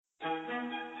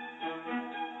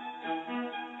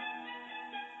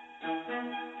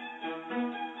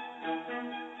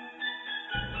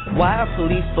Why are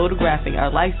police photographing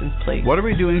our license plates? What are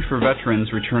we doing for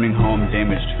veterans returning home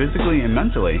damaged physically and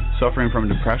mentally, suffering from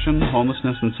depression,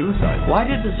 homelessness, and suicide? Why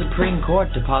did the Supreme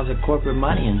Court deposit corporate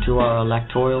money into our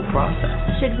electoral process?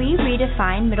 Should we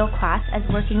redefine middle class as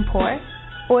working poor?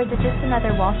 Or is it just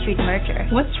another Wall Street merger?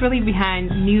 What's really behind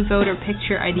new voter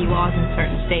picture ID laws in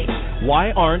certain states?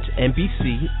 Why aren't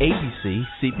NBC, ABC,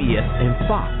 CBS, and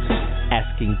Fox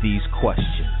asking these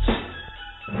questions?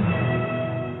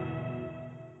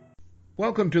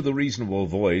 Welcome to the Reasonable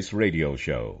Voice radio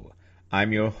show.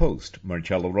 I'm your host,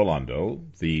 Marcello, Rollando,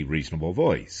 the Reasonable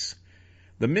Voice.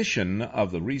 The mission of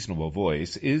the Reasonable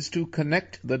Voice is to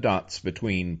connect the dots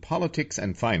between politics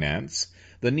and finance,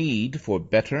 the need for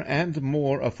better and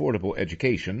more affordable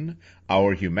education,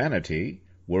 our humanity,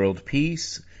 world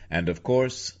peace, and, of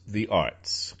course, the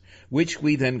arts, which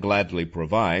we then gladly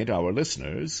provide our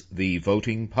listeners, the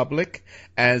voting public,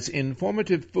 as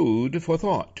informative food for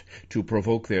thought to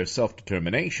provoke their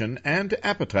self-determination and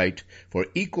appetite for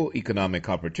equal economic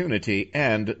opportunity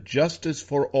and justice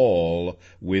for all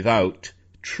without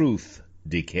truth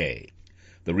decay.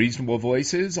 The Reasonable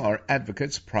Voices are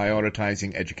advocates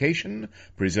prioritizing education,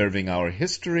 preserving our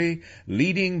history,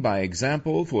 leading by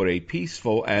example for a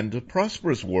peaceful and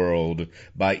prosperous world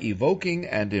by evoking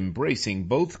and embracing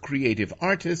both creative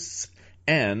artists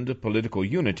and political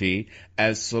unity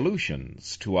as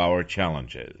solutions to our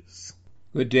challenges.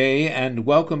 Good day and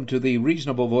welcome to the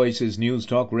Reasonable Voices News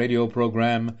Talk radio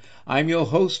program. I'm your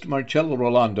host, Marcello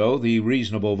Rollando, the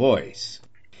Reasonable Voice.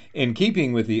 In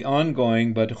keeping with the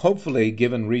ongoing, but hopefully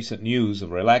given recent news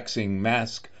of relaxing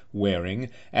mask wearing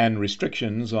and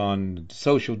restrictions on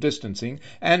social distancing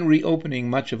and reopening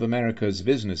much of America's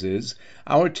businesses,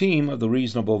 our team of the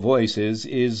Reasonable Voices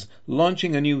is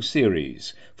launching a new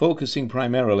series focusing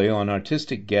primarily on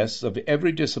artistic guests of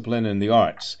every discipline in the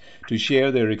arts to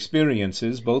share their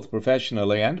experiences, both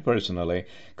professionally and personally,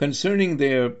 concerning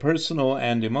their personal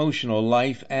and emotional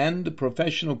life and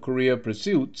professional career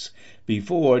pursuits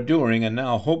before, during, and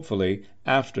now hopefully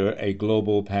after a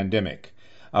global pandemic.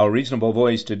 Our Reasonable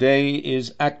Voice today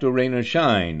is actor Raynor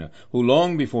Scheine, who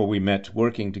long before we met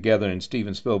working together in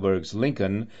Steven Spielberg's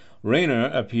Lincoln, Raynor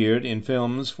appeared in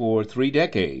films for 3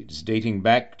 decades, dating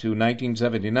back to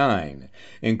 1979,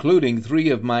 including 3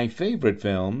 of my favorite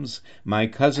films, My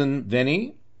Cousin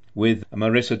Vinny, with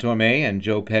Marisa Tomei and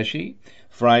Joe Pesci,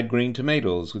 Fried Green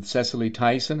Tomatoes with Cecily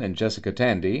Tyson and Jessica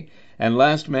Tandy, and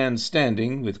Last Man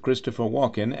Standing with Christopher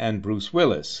Walken and Bruce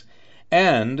Willis,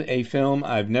 and a film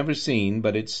I've never seen,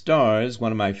 but it stars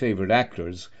one of my favorite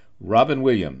actors, Robin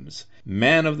Williams,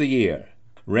 Man of the Year.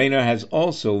 Raynor has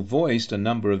also voiced a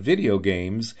number of video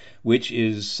games, which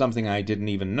is something I didn't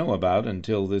even know about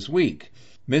until this week.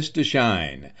 Mr.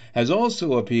 Scheine has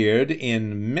also appeared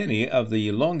in many of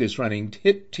the longest-running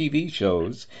hit TV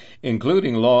shows,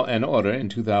 including Law and Order in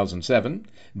 2007,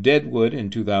 Deadwood in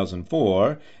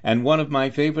 2004, and one of my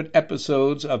favorite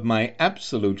episodes of my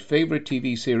absolute favorite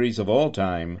TV series of all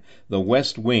time, The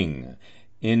West Wing,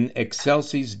 in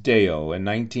Excelsis Deo in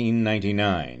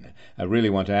 1999. I really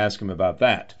want to ask him about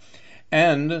that.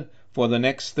 And for the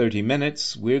next 30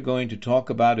 minutes, we're going to talk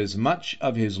about as much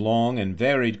of his long and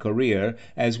varied career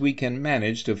as we can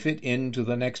manage to fit into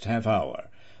the next half hour.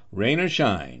 Raynor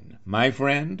Scheine, my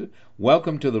friend,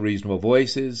 welcome to the Reasonable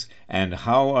Voices, and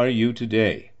how are you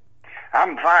today?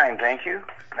 I'm fine, thank you.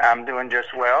 I'm doing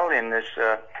just well in this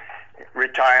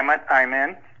retirement I'm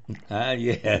in.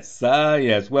 Yes.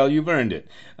 Well, you've earned it.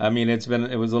 I mean, it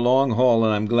was a long haul,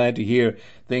 and I'm glad to hear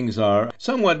things are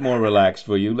somewhat more relaxed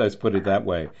for you, let's put it that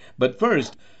way. But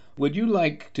first, would you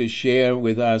like to share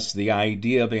with us the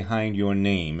idea behind your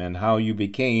name and how you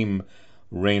became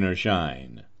Raynor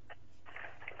Scheine?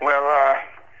 Well,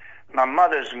 my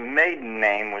mother's maiden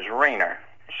name was Raynor.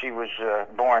 She was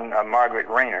born Margaret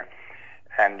Raynor,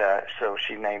 and so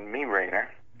she named me Raynor.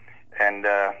 And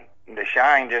the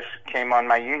Scheine just came on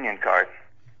my union card.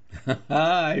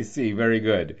 I see. Very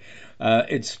good.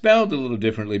 It's spelled a little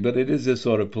differently, but it is a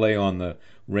sort of play on the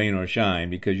Raynor Scheine,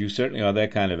 because you certainly are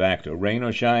that kind of actor.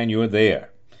 Raynor Scheine, you're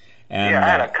there. And, yeah, I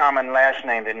had a common last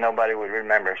name that nobody would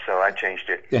remember, so I changed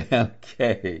it.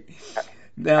 Okay.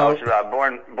 Now, I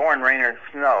was born Raynor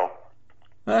Snow.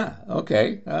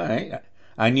 Okay. All right.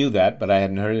 I knew that, but I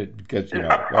hadn't heard it because,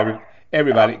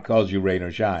 everybody calls you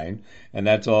Raynor Scheine, and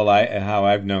that's how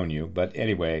I've known you. But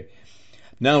anyway,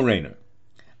 now, Raynor,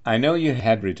 I know you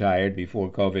had retired before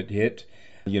COVID hit,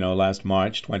 last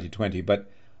March 2020,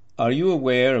 but are you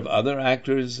aware of other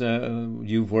actors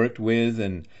you've worked with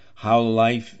and how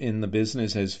life in the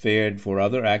business has fared for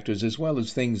other actors, as well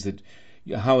as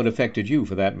how it affected you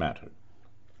for that matter?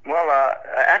 Well,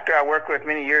 an actor I worked with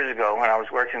many years ago when I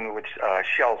was working with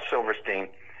Shel Silverstein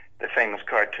the famous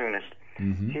cartoonist.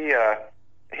 Mm-hmm.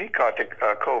 He caught the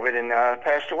COVID and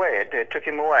passed away. It took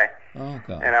him away. Oh,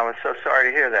 God. And I was so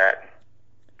sorry to hear that.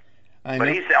 But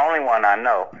he's the only one I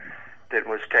know that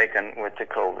was taken with the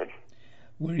COVID.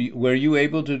 Were you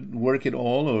able to work at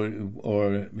all,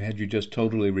 or had you just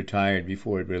totally retired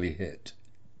before it really hit?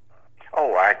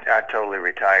 Oh, I totally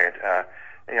retired.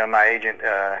 My agent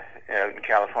in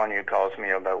California calls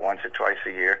me about once or twice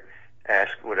a year,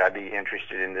 asks would I be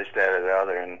interested in this, that, or the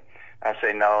other, and I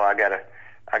say no. I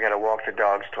gotta walk the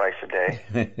dogs twice a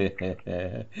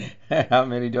day. How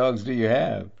many dogs do you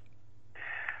have?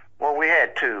 Well, we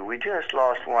had 2. We just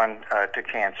lost one to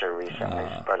cancer recently,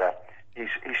 but he's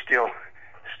still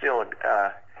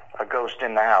a ghost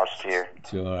in the house here.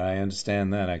 Sure, I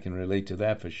understand that. I can relate to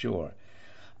that for sure.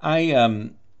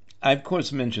 I of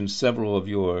course mentioned several of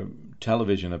your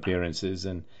television appearances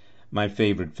and my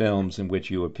favorite films in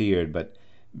which you appeared, but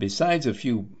besides a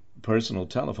few personal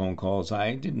telephone calls,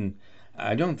 I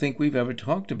don't think we've ever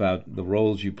talked about the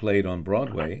roles you played on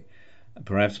Broadway,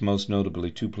 perhaps most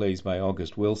notably 2 plays by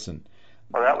August Wilson.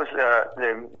 Well, that was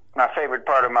my favorite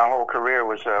part of my whole career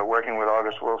was working with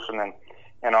August Wilson,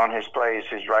 and on his plays,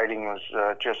 his writing was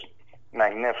just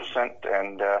magnificent.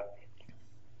 And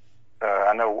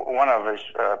I know one of his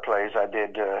plays I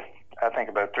did, I think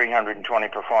about 320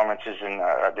 performances, and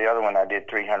the other one I did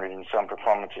 300 and some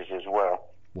performances as well.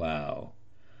 Wow.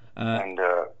 And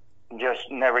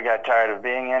just never got tired of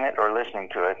being in it or listening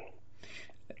to it.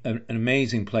 An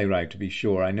amazing playwright, to be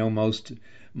sure. I know most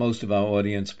of our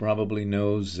audience probably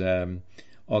knows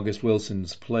August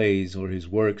Wilson's plays or his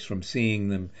works from seeing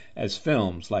them as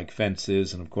films, like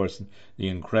Fences, and of course the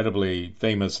incredibly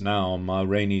famous now Ma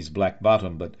Rainey's Black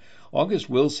Bottom. But August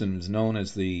Wilson is known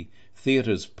as the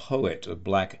theater's poet of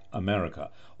Black America.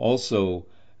 Also,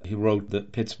 he wrote the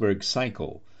Pittsburgh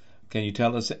Cycle. Can you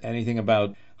tell us anything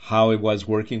about how it was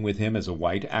working with him as a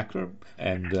white actor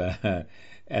and the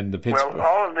Pittsburgh? Well,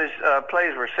 all of his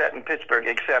plays were set in Pittsburgh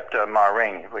except Ma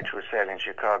Rainey, which was set in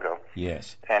Chicago.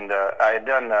 Yes. And I had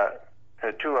done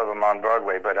 2 of them on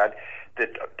Broadway, but the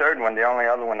third one, the only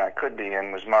other one I could be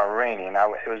in, was Ma Rainey, and I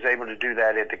was able to do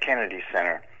that at the Kennedy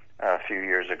Center a few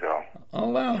years ago. Oh,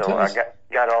 wow. So I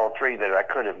got all 3 that I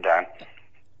could have done.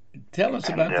 Tell us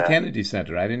about the Kennedy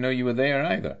Center. I didn't know you were there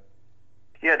either.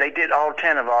 Yeah, they did all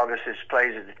 10 of August's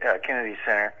plays at the Kennedy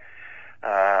Center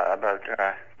about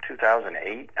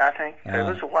 2008, I think. It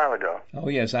was a while ago. Oh,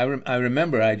 yes, I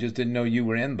remember. I just didn't know you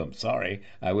were in them. Sorry.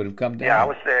 I would have come down. Yeah, I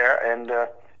was there and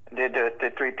did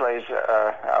the 3 plays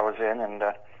I was in, and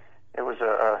it was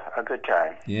a good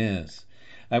time. Yes.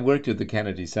 I worked at the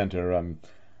Kennedy Center.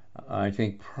 I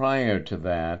think prior to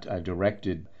that, I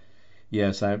directed,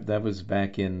 that was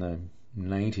back in the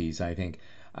 90s, I think.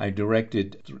 I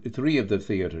directed 3 of the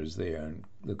theaters there,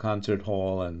 the Concert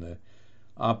Hall and the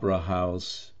Opera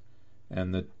House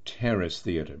and the Terrace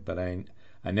Theater. But I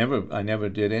never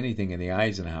did anything in the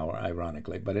Eisenhower,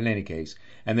 ironically. But in any case,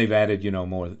 and they've added,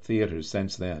 more theaters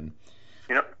since then.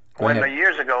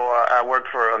 Years ago, I worked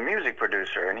for a music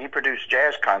producer, and he produced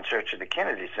jazz concerts at the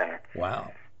Kennedy Center. Wow.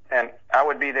 And I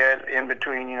would be there in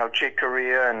between, Chick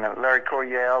Corea and Larry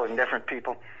Coryell and different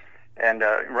people, and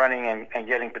running and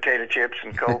getting potato chips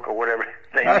and Coke or whatever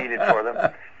they needed for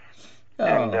them.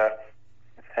 Oh.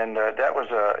 And that was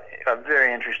a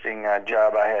very interesting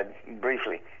job I had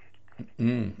briefly.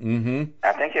 Mm-hmm.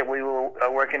 I think we were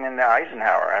working in the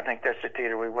Eisenhower. I think that's the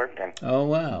theater we worked in. Oh,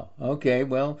 wow. Okay,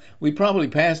 well, we probably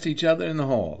passed each other in the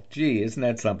hall. Gee, isn't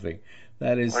that something?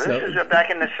 That is. Well, this is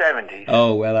back in the 70s.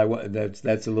 Oh, well,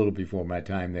 that's a little before my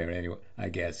time there anyway, I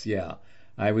guess, yeah.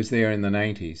 I was there in the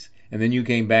 90s, and then you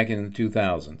came back in the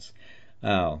 2000s.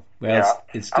 Oh, well, yeah.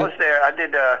 it's still... I was there. I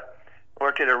did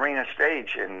work at Arena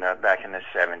Stage back in the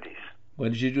 70s.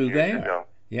 What did you do years there? Ago.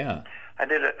 Yeah. I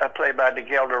did a play by the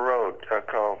Gelder Road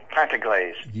called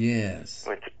Pantaglaze. Yes.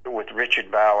 With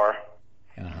Richard Bauer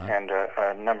uh-huh. and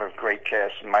a number of great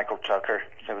casts. Michael Tucker.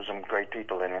 There was some great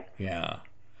people in it. Yeah.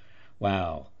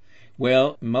 Wow.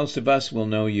 Well, most of us will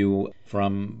know you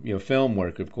from your film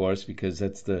work, of course, because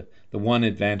that's the one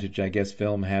advantage I guess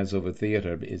film has over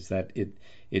theater is that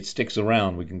it sticks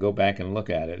around. We can go back and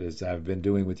look at it, as I've been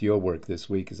doing with your work this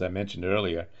week, as I mentioned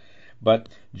earlier. But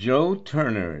Joe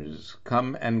Turner's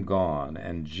Come and Gone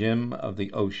and Jim of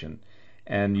the Ocean,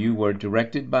 and you were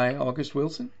directed by August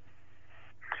Wilson?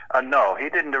 No, he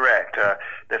didn't direct.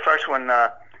 The first one,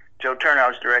 Joe Turner,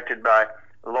 was directed by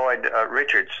Lloyd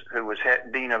Richards, who was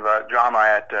dean of drama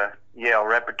at Yale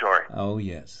Repertory. Oh,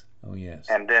 yes. Oh, yes.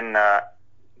 And then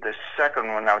the second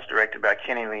one I was directed by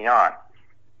Kenny Leon.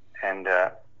 And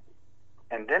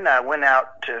then I went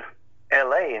out to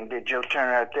L.A. and did Joe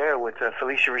Turner out there with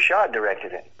Felicia Rashad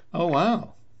directed it. Oh,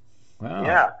 wow. Wow.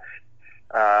 Yeah.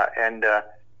 And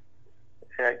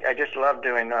I just love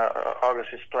doing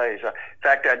August's plays. In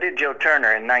fact, I did Joe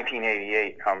Turner in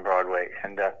 1988 on Broadway,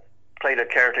 and played a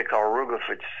character called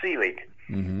Rugeford Seelig.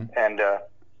 Mm-hmm. And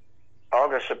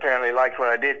August apparently liked what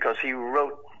I did because he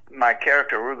wrote my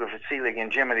character Rugeford Seelig in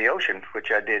Gem of the Ocean,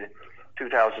 which I did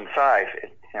 2005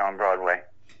 on Broadway.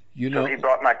 So he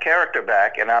brought my character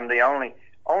back, and I'm the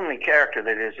only character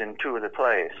that is in 2 of the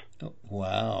plays.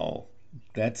 Wow.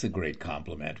 That's a great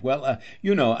compliment. Well,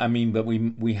 but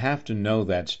we have to know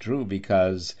that's true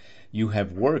because you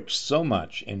have worked so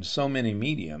much in so many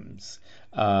mediums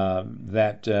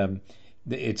that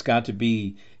it's got to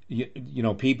be,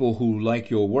 people who like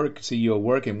your work, see your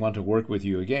work and want to work with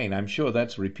you again. I'm sure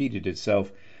that's repeated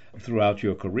itself throughout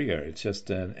your career. It's just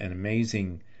an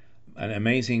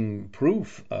amazing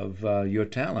proof of your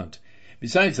talent.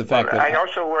 Besides the fact that I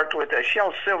also worked with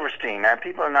Shel Silverstein. Now,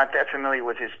 people are not that familiar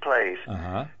with his plays,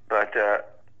 but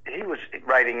he was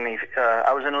writing me.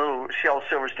 I was in a little Shel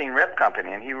Silverstein rep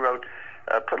company, and he wrote,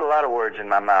 put a lot of words in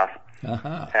my mouth.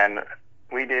 And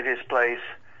we did his plays.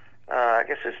 I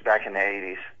guess it's back in the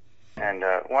 80s. And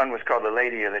one was called The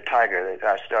Lady of the Tiger. That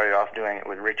I started off doing it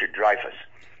with Richard Dreyfuss.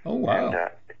 Oh wow!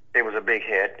 And it was a big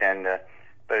hit, and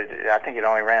but I think it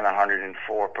only ran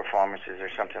 104 performances or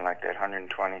something like that,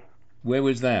 120. Where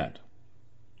was that?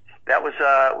 That was,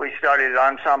 we started at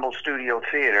Ensemble Studio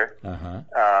Theater,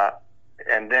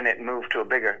 and then it moved to a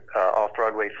bigger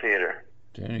off-Broadway theater.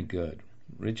 Very good.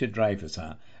 Richard Dreyfuss,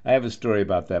 huh? I have a story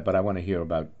about that, but I want to hear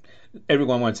about,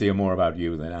 everyone wants to hear more about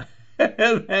you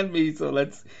than me, so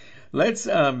let's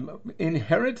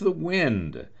Inherit the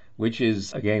Wind, which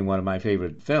is, again, one of my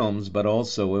favorite films, but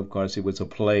also, of course, it was a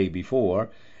play before,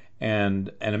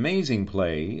 and an amazing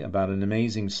play about an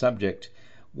amazing subject.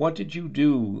 What did you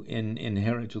do in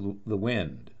Inherit the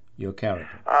Wind, your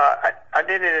character? I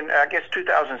did it in, I guess,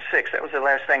 2006. That was the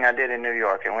last thing I did in New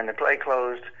York. And when the play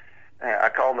closed, I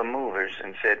called the movers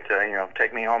and said,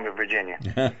 take me home to Virginia.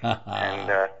 And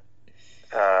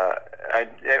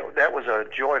that was a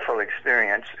joyful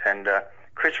experience. And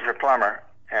Christopher Plummer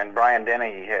and Brian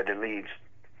Dennehy had the leads.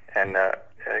 And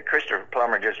Christopher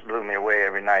Plummer just blew me away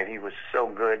every night. He was so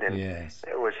good and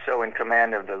was so in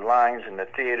command of the lines and the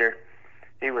theater.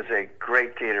 He was a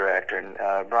great theater actor, and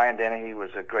Brian Dennehy was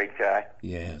a great guy.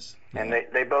 Yes. And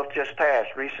they both just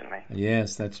passed recently.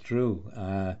 Yes, that's true.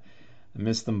 I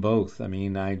miss them both. I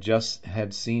mean, I just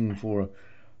had seen for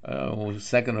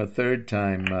second or third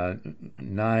time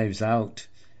Knives Out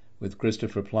with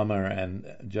Christopher Plummer, and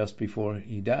just before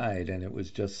he died, and it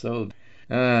was just so.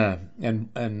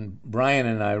 And Brian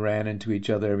and I ran into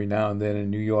each other every now and then in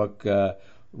New York.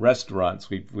 Restaurants.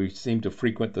 We seem to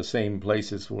frequent the same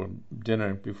places for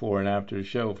dinner before and after a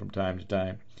show from time to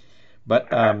time.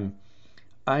 But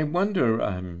I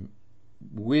wonder,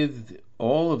 with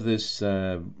all of this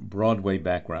Broadway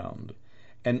background,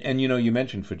 and you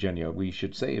mentioned Virginia. We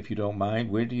should say, if you don't mind,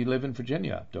 where do you live in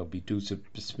Virginia? Don't be too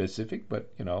specific,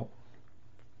 but I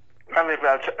live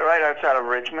right outside of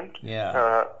Richmond.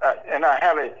 Yeah. And I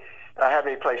have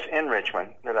a place in Richmond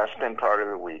that I spend part of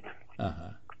the week.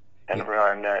 And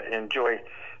enjoy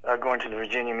going to the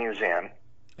Virginia Museum,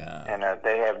 and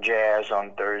they have jazz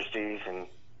on Thursdays, and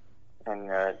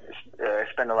I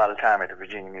spend a lot of time at the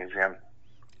Virginia Museum.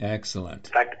 Excellent.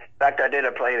 In fact, I did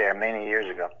a play there many years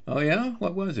ago. Oh yeah,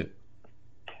 what was it?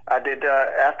 I did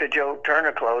after Joe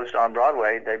Turner closed on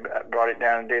Broadway. They brought it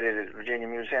down and did it at the Virginia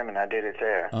Museum, and I did it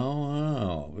there. Oh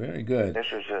wow, very good. This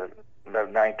was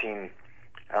about 90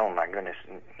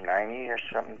 or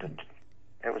something.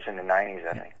 It was in the 90s,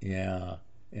 I think. Yeah,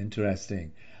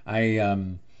 interesting.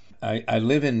 I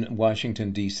live in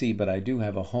Washington, D.C., but I do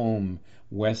have a home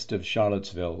west of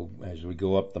Charlottesville as we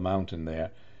go up the mountain there.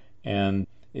 And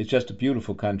it's just a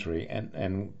beautiful country,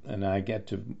 and I get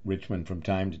to Richmond from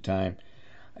time to time.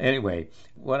 Anyway,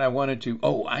 what I wanted to...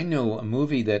 Oh, I know a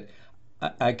movie that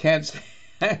I can't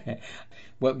say...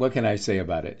 What can I say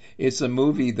about it? It's a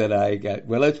movie that I got...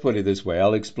 Well, let's put it this way.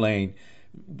 I'll explain.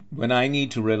 When I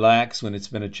need to relax, when it's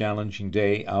been a challenging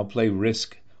day, I'll play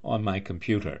Risk on my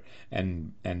computer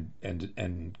and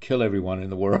kill everyone in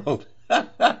the world.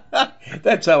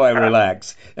 That's how I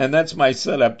relax. And that's my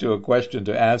setup to a question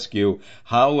to ask you.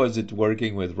 How was it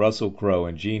working with Russell Crowe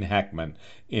and Gene Hackman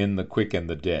in The Quick and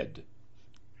the Dead?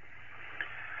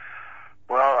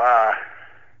 Well,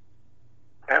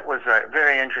 that was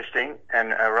very interesting,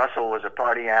 and Russell was a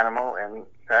party animal, and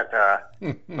that a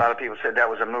lot of people said that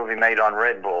was a movie made on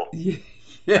Red Bull.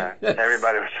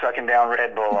 Everybody was sucking down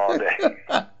Red Bull all day.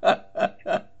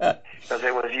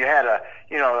 Because you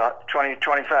 20,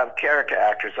 25 character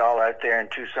actors all out there in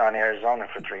Tucson, Arizona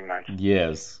for 3 months.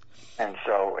 Yes. And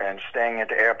staying at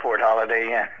the airport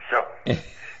Holiday Inn. So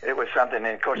it was something.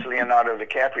 And of course, Leonardo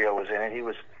DiCaprio was in it. He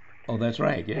was. Oh, that's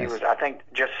right. Yes. He was, I think,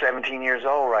 just 17 years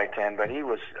old right then, but he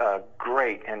was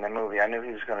great in the movie. I knew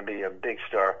he was going to be a big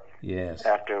star. Yes.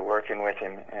 After working with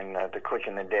him in The Quick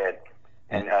and the Dead,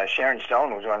 and Sharon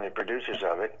Stone was one of the producers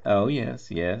of it. Oh yes,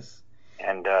 yes.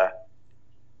 And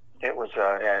it was.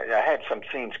 I had some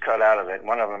scenes cut out of it.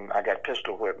 One of them, I got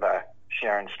pistol whipped by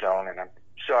Sharon Stone, and I'm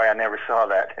sorry I never saw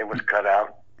that. It was cut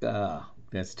out. Oh,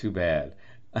 that's too bad.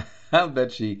 I'll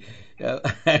bet she.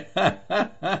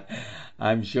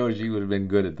 I'm sure she would have been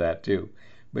good at that too.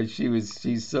 But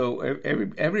she's so.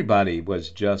 Everybody was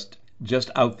just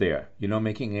out there,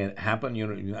 making it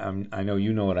happen. I know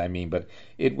you know what I mean, but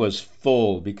it was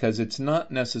full, because it's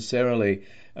not necessarily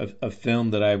a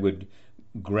film that I would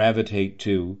gravitate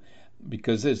to,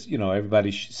 because there's,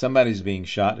 somebody's being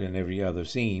shot in every other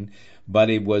scene, but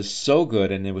it was so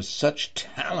good, and there was such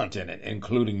talent in it,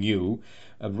 including you,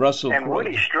 Russell. And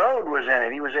Woody Strode was in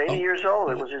it. He was 80 years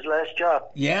old. It was his last job.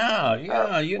 Yeah,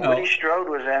 Woody Strode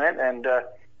was in it, and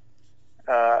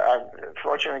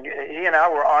fortunately, he and I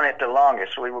were on it the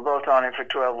longest. We were both on it for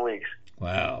 12 weeks.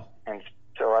 Wow. And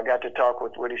so I got to talk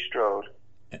with Woody Strode.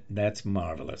 That's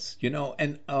marvelous.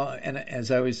 And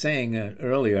as I was saying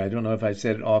earlier, I don't know if I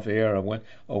said it off air or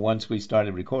once we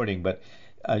started recording, but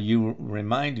your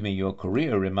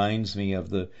career reminds me of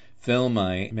the film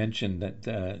I mentioned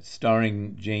that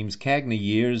starring James Cagney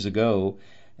years ago.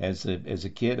 As a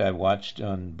kid, I watched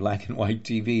on black and white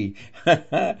TV,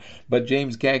 but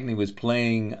James Cagney was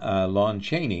playing Lon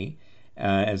Chaney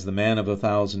as the Man of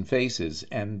 1,000 Faces.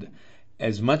 And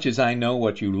as much as I know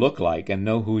what you look like and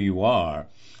know who you are,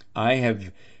 I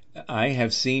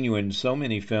have seen you in so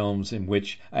many films in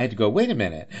which I had to go, wait a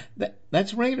minute,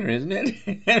 that's Raynor, isn't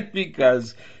it?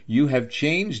 Because you have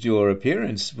changed your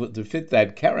appearance to fit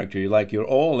that character. You're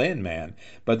all in, man.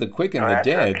 But The Quick and the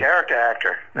Dead. That's a character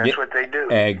actor. That's what they do.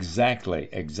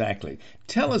 Exactly.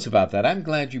 Tell us about that. I'm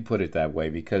glad you put it that way,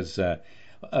 because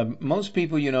most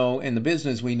people, in the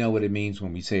business, we know what it means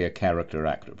when we say a character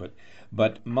actor.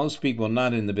 But most people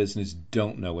not in the business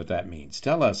don't know what that means.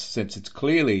 Tell us, since it's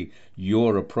clearly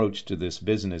your approach to this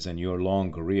business and your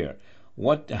long career,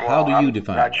 how do you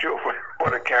define it? I'm not sure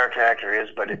what a character actor is,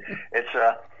 but it's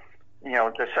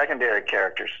the secondary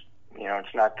characters.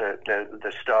 It's not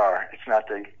the star. It's not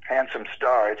the handsome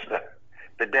star. It's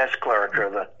the desk clerk or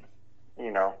the.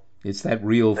 It's that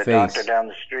real the face. The doctor down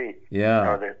the street. Yeah.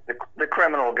 Or the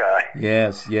criminal guy.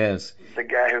 Yes. The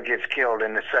guy who gets killed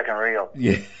in the second reel.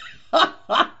 Yeah.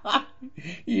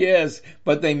 Yes,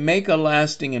 but they make a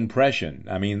lasting impression.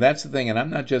 I mean, that's the thing, and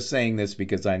I'm not just saying this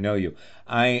because I know you.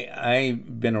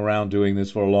 I've been around doing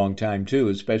this for a long time too,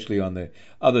 especially on the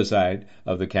other side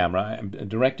of the camera. I'm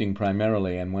directing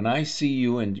primarily, and when I see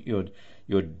you and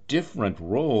your different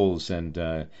roles, and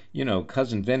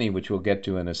Cousin Vinny, which we'll get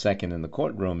to in a second, in the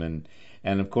courtroom,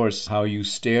 and of course how you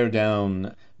stare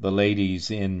down the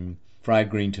ladies in Fried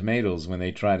Green Tomatoes when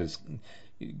they try to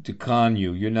con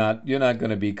you. You're not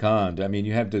going to be conned. I mean,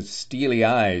 you have the steely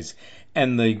eyes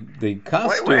and the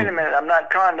costume. Wait a minute, I'm not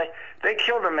conned. They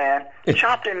killed a man,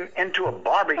 chopped him into a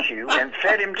barbecue, and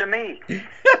fed him to me.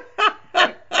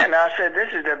 And I said, "This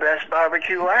is the best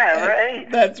barbecue I ever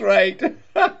ate." That's right. And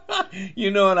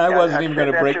I wasn't even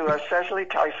going to break. I said that to Cecily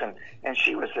Tyson, and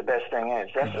she was the best thing in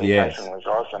it. Cecily Tyson was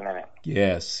awesome in it.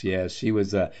 Yes, she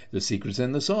was the secret's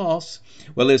in the sauce.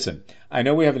 Well, listen, I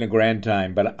know we're having a grand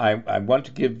time, but I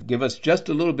want to give us just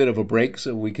a little bit of a break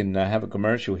so we can have a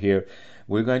commercial here.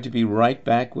 We're going to be right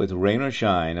back with Raynor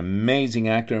Scheine, amazing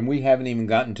actor, and we haven't even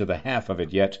gotten to the half of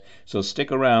it yet. So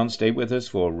stick around, stay with us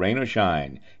for Raynor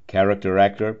Scheine, character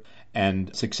actor,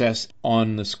 and success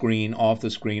on the screen, off the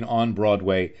screen, on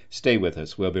Broadway. Stay with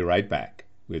us. We'll be right back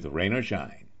with Raynor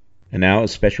Scheine. And now a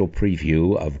special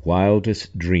preview of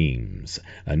Wildest Dreams,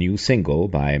 a new single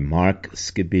by Mark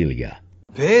Skibilia.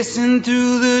 Pacing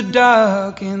through the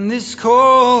dark in this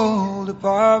cold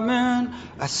apartment,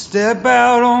 I step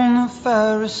out on the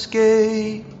fire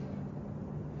escape.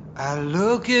 I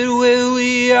look at where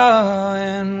we are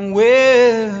and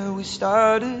where we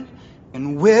started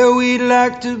and where we'd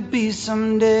like to be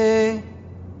someday.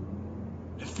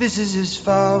 If this is as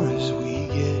far as we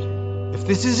get, if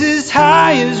this is as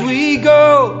high as we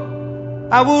go,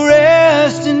 I will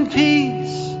rest in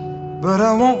peace, but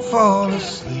I won't fall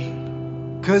asleep.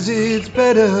 'Cause it's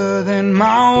better than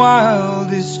my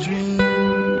wildest dreams.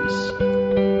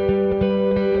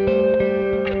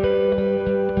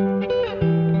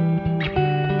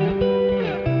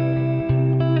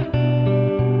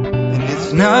 And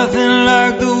it's nothing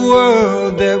like the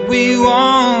world that we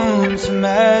once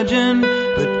imagined,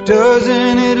 but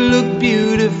doesn't it look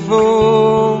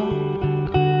beautiful?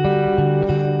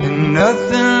 And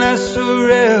nothing lasts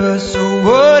forever, so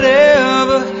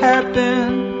whatever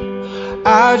happened,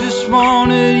 I just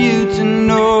wanted you to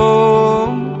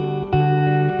know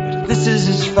that if this is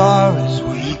as far as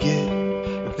we get,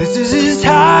 if this is as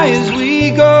high as we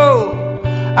go,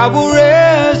 I will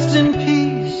rest in peace,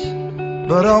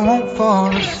 but I won't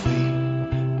fall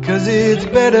asleep, 'cause it's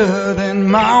better than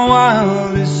my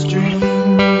wildest dreams.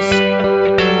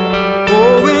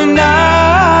 Oh, and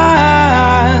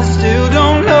I still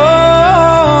don't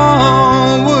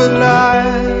know what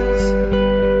lies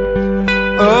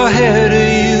ahead of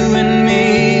you and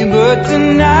me, but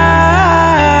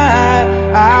tonight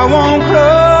I won't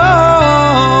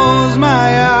close my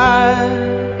eyes,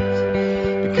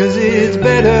 because it's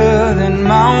better than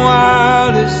my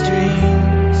wildest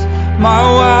dreams, my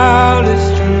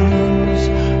wildest dreams,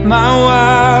 my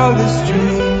wildest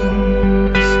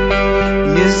dreams.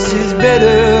 Yes, it's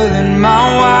better than my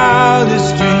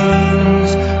wildest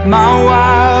dreams, my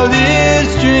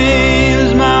wildest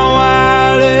dreams, my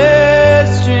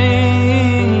wildest dreams.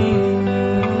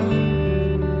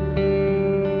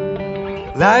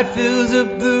 Light fills up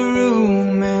the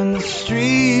room and the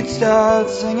streets start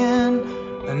singing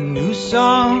a new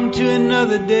song to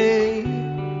another day.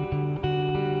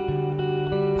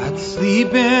 I'd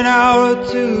sleep an hour or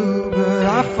two, but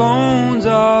our phones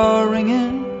are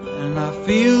ringing, and I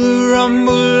feel the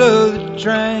rumble of the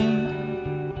train.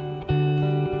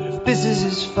 But if this is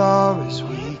as far as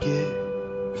we get,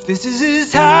 if this is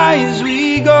as high as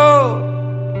we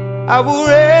go, I will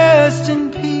rest in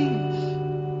peace,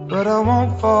 but I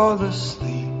won't fall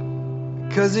asleep,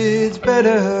 'cause it's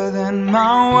better than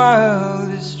my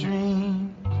wildest dreams.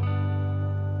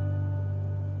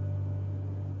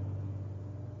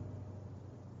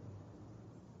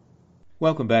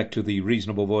 Welcome back to the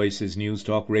Reasonable Voices News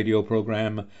Talk radio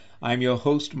program. I'm your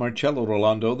host, Marcello,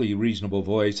 Rollando, the Reasonable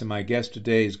Voice, and my guest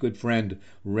today is good friend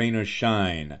Raynor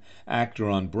Scheine, actor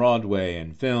on Broadway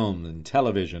and film and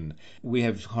television. We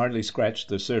have hardly scratched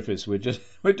the surface. We're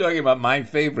talking about my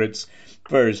favorites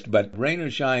first, but Raynor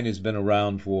Scheine has been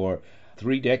around for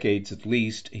 3 decades at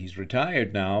least. He's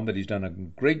retired now, but he's done a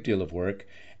great deal of work.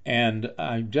 And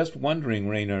I'm just wondering,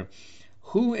 Raynor,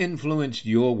 who influenced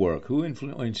your work? Who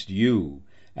influenced you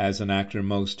as an actor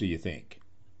most, do you think?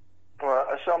 Well,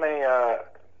 so many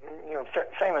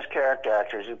famous character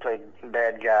actors who played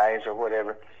bad guys or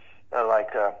whatever,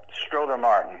 like Strother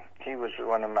Martin. He was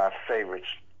one of my favorites.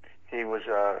 He was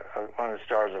one of the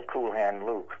stars of Cool Hand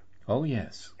Luke. Oh,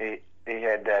 yes. He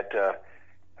had that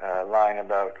line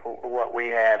about what we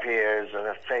have here is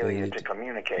a failure to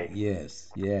communicate.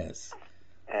 Yes, yes.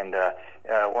 And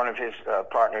one of his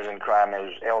partners in crime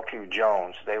is L.Q.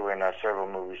 Jones. They were in several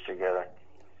movies together.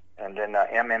 And then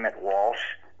M. Emmett Walsh.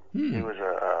 He was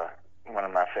one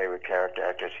of my favorite character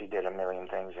actors. He did a million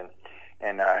things.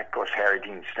 And of course, Harry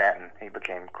Dean Stanton. He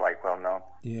became quite well known.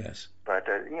 Yes. But,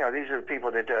 these are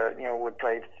people that, would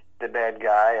play the bad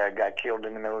guy, got killed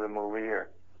in the middle of the movie.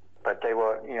 But they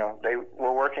were, they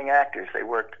were working actors. They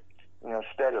worked,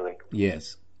 steadily.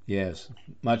 Yes. Yes,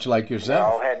 much like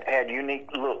yourself. They all had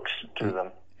unique looks to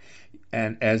them.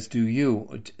 And as do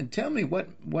you. Tell me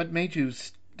what made you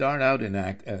start out in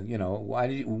act.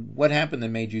 What happened that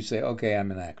made you say, "Okay,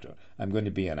 I'm an actor. I'm going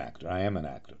to be an actor. I am an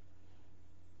actor."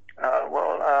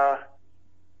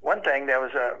 One thing, there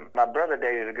was my brother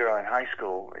dated a girl in high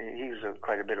school. He was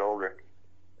quite a bit older,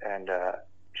 and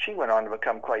she went on to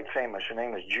become quite famous. Her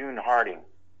name was June Harding,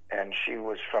 and she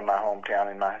was from my hometown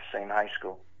in my same high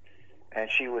school. And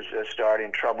she was starred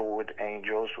in Trouble with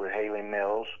Angels with Haley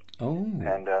Mills. Oh.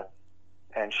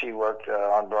 And she worked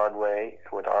on Broadway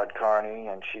with Art Carney,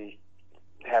 and she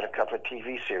had a couple of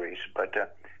TV series. But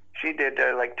she did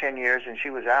like 10 years, and she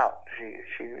was out.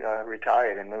 She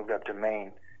retired and moved up to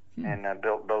Maine and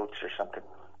built boats or something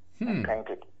and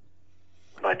painted.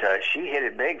 But she hit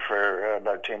it big for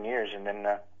about 10 years, and then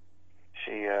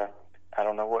she, I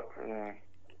don't know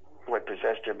what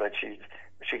possessed her, but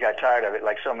she got tired of it,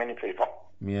 like so many people.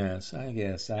 Yes, I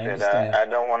guess. I said, understand. I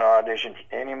don't want to audition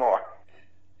anymore.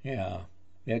 Yeah.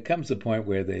 There comes a point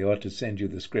where they ought to send you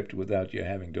the script without you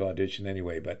having to audition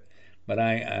anyway. But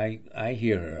I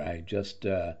hear her. I just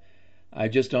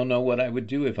don't know what I would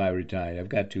do if I retired. I've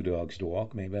got 2 dogs to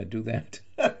walk. Maybe I'd do that.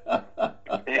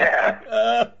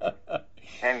 Yeah.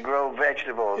 And grow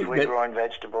vegetables. We're growing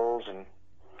vegetables, and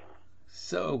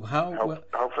so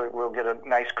hopefully we'll get a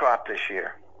nice crop this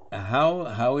year.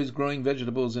 How is growing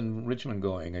vegetables in Richmond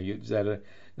going? Is that a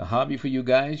hobby for you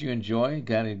guys? You enjoy?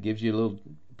 Kind of gives you a little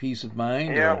peace of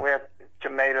mind? Yeah, we have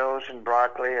tomatoes and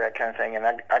broccoli, that kind of thing, and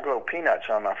I grow peanuts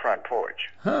on my front porch.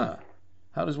 Huh.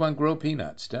 How does one grow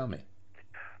peanuts? Tell me.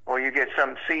 Well, you get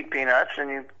some seed peanuts and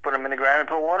you put them in the ground and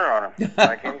put water on them,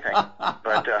 like anything.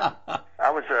 But I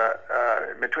was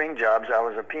between jobs, I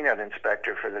was a peanut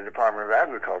inspector for the Department of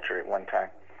Agriculture at one time.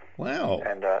 Wow.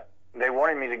 And they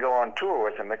wanted me to go on tour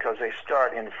with them because they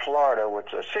start in Florida with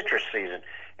the citrus season,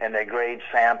 and they grade,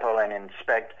 sample, and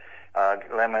inspect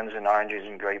lemons and oranges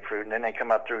and grapefruit. And then they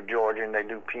come up through Georgia and they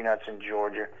do peanuts in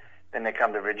Georgia. Then they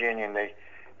come to Virginia and they,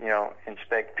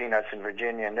 inspect peanuts in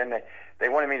Virginia. And then they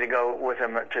wanted me to go with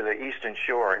them to the Eastern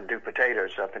Shore and do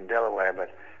potatoes up in Delaware,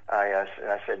 but I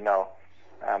said no.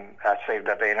 I saved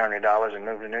up $800 and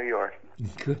moved to New York.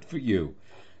 Good for you.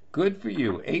 Good for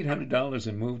you. $800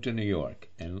 and moved to New York.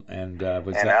 And I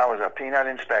was a peanut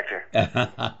inspector.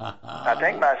 I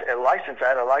think I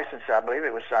had a license, I believe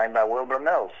it was signed by Wilbur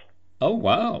Mills. Oh,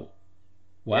 wow.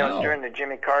 Wow. It was during the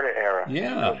Jimmy Carter era.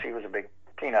 Yeah. Because he was a big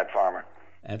peanut farmer.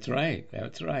 That's right.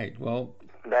 Well,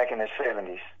 back in the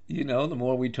 70s. The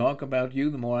more we talk about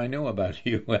you, the more I know about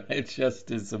you.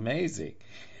 It's amazing.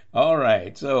 All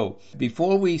right. So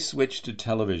before we switch to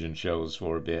television shows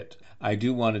for a bit, I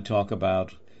do want to talk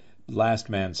about Last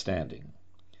Man Standing.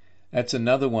 That's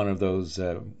another one of those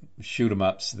shoot 'em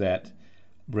ups that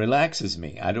relaxes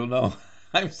me. I don't know.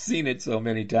 I've seen it so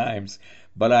many times,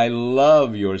 but I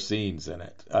love your scenes in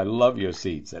it.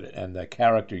 And the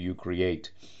character you create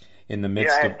in the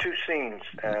midst of... I had two scenes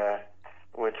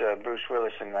with Bruce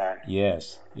Willis and that.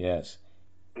 Yes.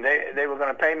 They were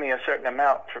going to pay me a certain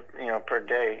amount for, per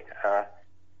day,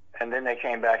 and then they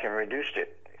came back and reduced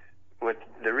it. With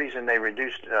the reason they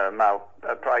reduced my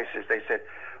price is they said,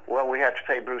 well, we have to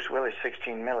pay Bruce Willis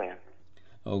 $16 million.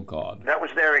 Oh, God. That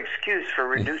was their excuse for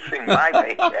reducing my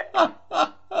paycheck.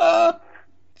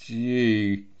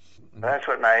 Gee. That's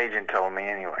what my agent told me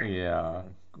anyway. Yeah.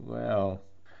 Well,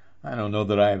 I don't know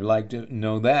that I'd like to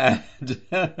know that.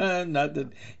 Not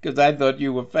that, because I thought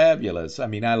you were fabulous. I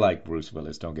mean, I like Bruce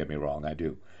Willis, don't get me wrong, I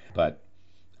do. But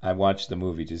I watched the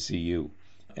movie to see you.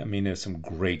 I mean, there's some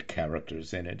great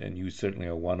characters in it, and you certainly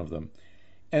are one of them.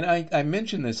 And I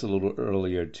mentioned this a little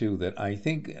earlier, too, that I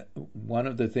think one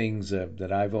of the things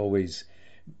that I've always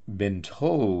been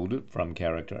told from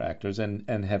character actors,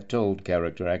 and have told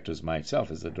character actors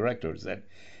myself as a director, is that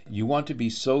you want to be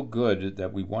so good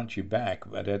that we want you back,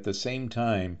 but at the same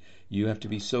time, you have to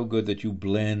be so good that you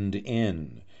blend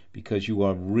in, because you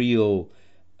are real.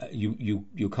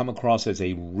 You come across as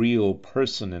a real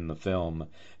person in the film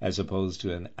as opposed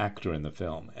to an actor in the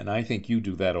film. And I think you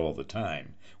do that all the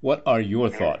time. What are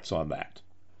your thoughts on that?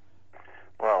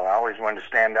 Well, I always wanted to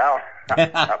stand out.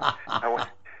 I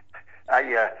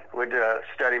would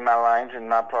study my lines and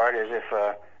my part as if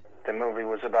the movie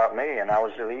was about me and I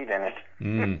was the lead in it.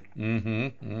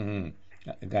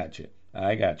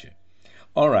 I got you.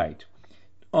 All right.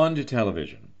 On to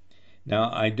television.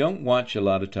 Now, I don't watch a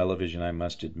lot of television, I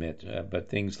must admit, but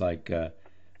things like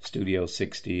Studio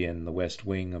 60 and The West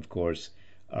Wing, of course,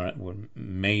 were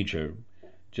major,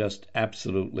 just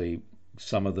absolutely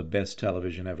some of the best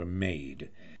television ever made.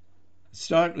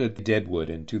 Start with Deadwood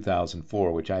in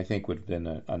 2004, which I think would have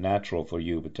been a natural for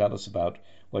you, but tell us about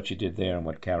what you did there and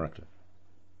what character.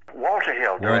 Walter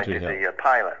Hill directed the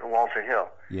pilot, Walter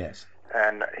Hill. Yes.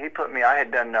 And he put me, I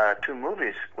had done 2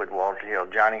 movies with Walter Hill,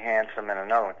 Johnny Handsome and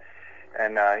Unknown.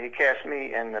 And he cast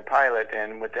me in the pilot,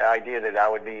 and with the idea that I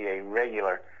would be a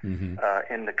regular in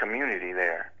the community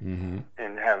there,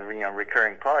 and have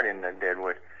recurring part in the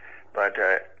Deadwood. But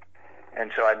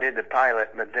and so I did the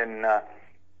pilot, but then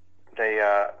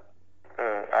I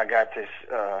got this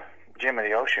Jim of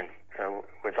the Ocean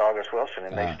with August Wilson,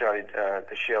 and they started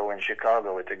the show in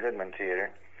Chicago at the Goodman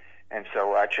Theater, and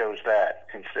so I chose that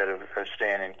instead of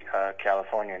staying in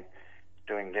California and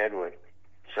doing Deadwood.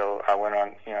 So I went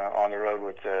on the road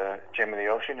with Jim of the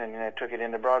Ocean, and took it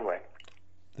into Broadway.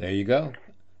 There you go.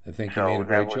 I think you made a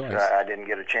great choice. I didn't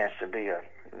get a chance to be a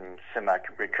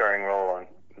semi-recurring role on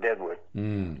Deadwood.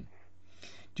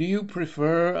 Do you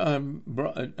prefer?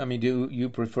 Do you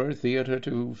prefer theater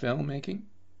to filmmaking?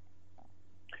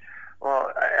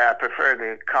 Well, I prefer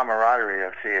the camaraderie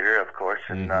of theater, of course,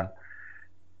 and the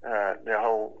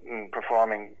whole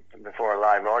performing before a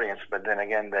live audience, but then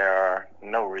again, there are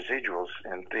no residuals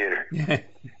in theater.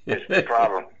 It's the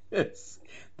problem. Yes,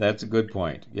 that's a good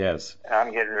point. Yes.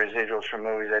 I'm getting residuals from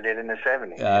movies I did in the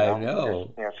 70s. I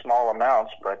know. Just, small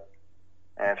amounts, but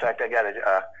in fact, I got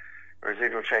a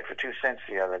residual check for 2 cents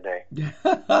the other day.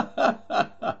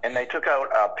 And they took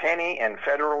out a penny in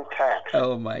federal tax.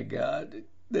 Oh, my God.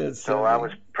 That's so I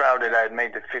was proud that I had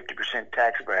made the 50%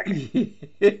 tax bracket.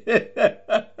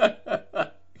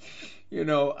 You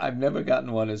know, I've never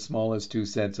gotten one as small as 2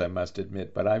 cents, I must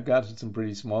admit, but I've gotten some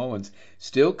pretty small ones.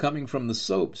 Still coming from the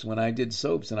soaps when I did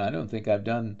soaps, and I don't think I've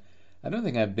been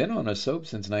on a soap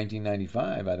since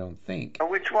 1995. I don't think. Oh,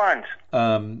 which ones?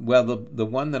 Well, the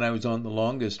one that I was on the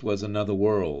longest was Another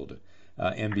World,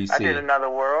 NBC. I did Another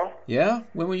World. Yeah?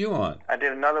 When were you on? I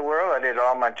did Another World. I did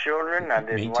All My Children. I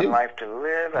did Me One too. Life to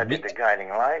Live. I did The Guiding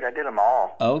Light. I did them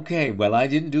all. Okay, well, I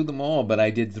didn't do them all, but I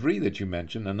did 3 that you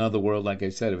mentioned. Another World, like I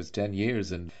said, it was 10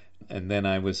 years, and then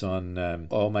I was on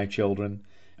All My Children,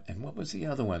 and what was the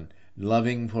other one?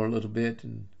 Loving for a little bit,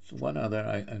 and one other,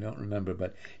 I don't remember,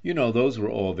 but you know, those were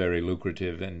all very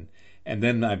lucrative, and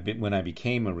then when I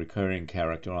became a recurring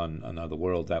character on Another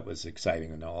World, that was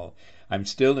exciting and all. I'm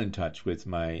still in touch with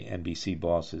my NBC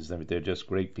bosses. They're just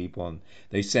great people, and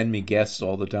they send me guests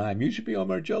all the time. You should be on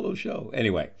Marcello's show.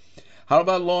 Anyway, how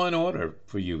about Law and Order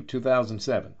for you,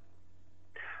 2007?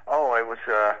 Oh, it was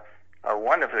a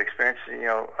wonderful experience. You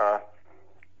know,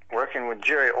 working with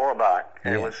Jerry Orbach.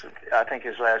 Yes. It was, I think,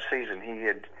 his last season. He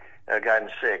had gotten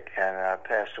sick and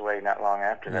passed away not long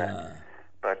after that.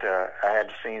 But I had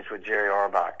scenes with Jerry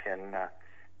Orbach, and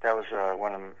that was a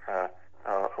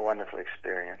wonderful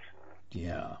experience.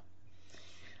 Yeah.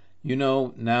 You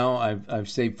know, now I've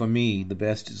said for me the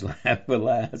best is for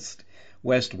last.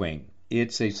 West Wing.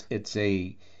 It's a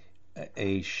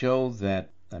show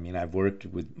that, I mean, I've worked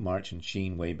with March and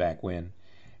Sheen way back when,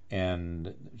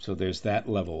 and so there's that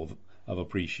level of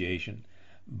appreciation.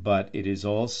 But it is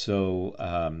also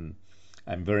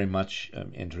I'm very much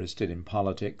interested in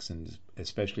politics, and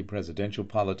especially presidential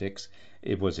politics.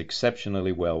 It was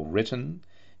exceptionally well written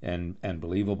and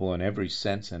believable in every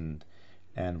sense, and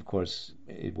of course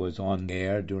it was on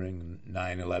air during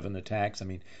 9/11 attacks. I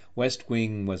mean, West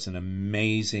Wing was an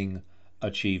amazing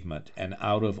achievement, and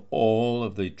out of all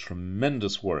of the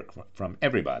tremendous work from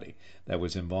everybody that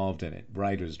was involved in it,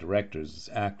 writers, directors,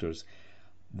 actors,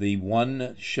 the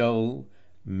one show,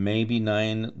 maybe the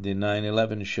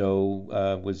 9/11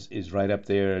 show is right up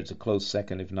there. It's a close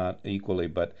second, if not equally.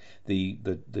 But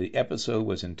the episode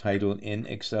was entitled In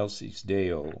Excelsis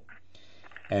Deo,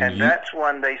 and that's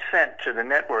one they sent to the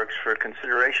networks for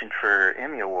consideration for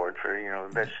Emmy Award for the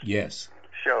best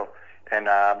show, and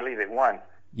I believe it won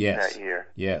that year.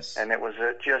 Yes, and it was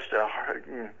just a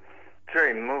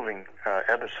very moving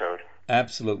episode.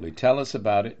 Absolutely. Tell us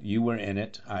about it. You were in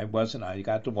it. I wasn't. I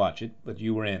got to watch it, but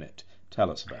you were in it.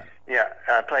 Tell us about it. Yeah,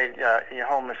 I played a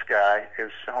homeless guy. It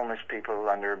was homeless people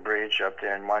under a bridge up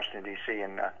there in Washington, D.C.,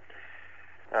 and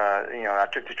I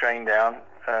took the train down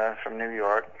from New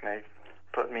York, and they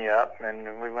put me up,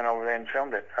 and we went over there and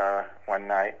filmed it one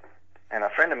night. And a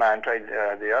friend of mine played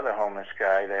the other homeless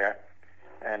guy there,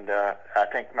 and I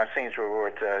think my scenes were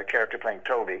with the character playing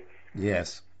Toby.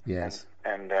 Yes.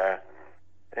 And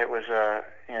it was,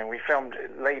 we filmed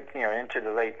late, into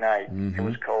the late night. Mm-hmm. It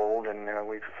was cold, and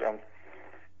we filmed.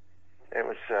 It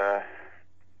was, I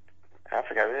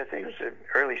forgot. I think it was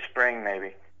early spring,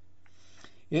 maybe.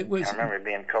 It was. I remember it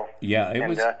being cold. Yeah, it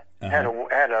was. Had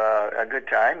a good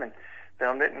time and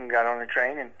filmed it, and got on the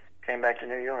train and came back to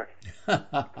New York.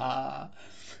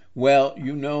 Well,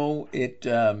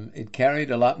 it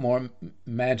carried a lot more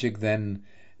magic than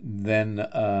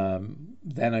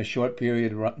a short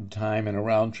period of time and a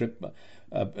round trip,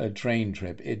 a train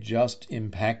trip. It just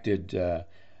impacted,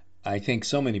 I think,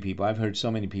 so many people. I've heard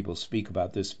so many people speak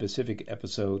about this specific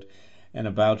episode and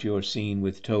about your scene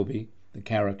with Toby, the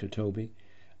character Toby.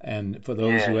 And for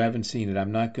those who haven't seen it,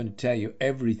 I'm not going to tell you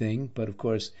everything, but of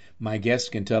course my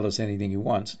guest can tell us anything he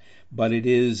wants. But it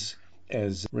is,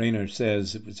 as Raynor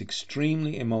says, it was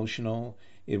extremely emotional.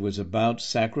 It was about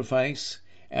sacrifice.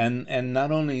 And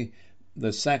not only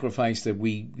the sacrifice that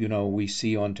we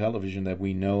see on television that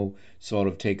we know sort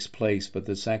of takes place, but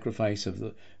the sacrifice of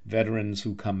the veterans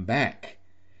who come back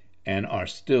and are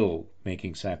still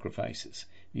making sacrifices.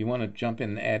 You want to jump in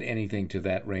and add anything to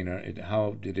that, Raynor?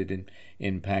 How did it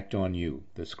impact on you,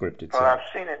 the script itself? Well, I've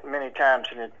seen it many times,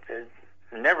 and it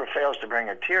never fails to bring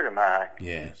a tear to my eye.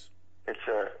 Yes. It's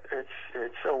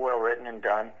so well written and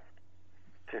done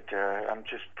that I'm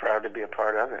just proud to be a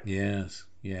part of it. Yes.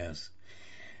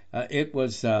 It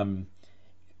was, I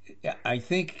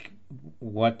think,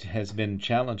 what has been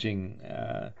challenging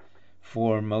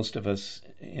for most of us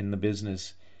in the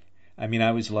business. I mean,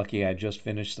 I was lucky. I just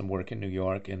finished some work in New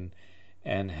York and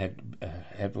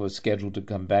was scheduled to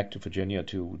come back to Virginia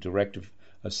to direct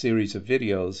a series of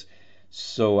videos.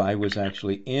 So I was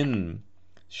actually in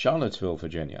Charlottesville,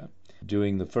 Virginia,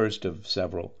 doing the first of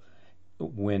several.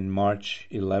 When March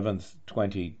 11th,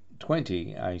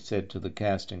 2020, I said to the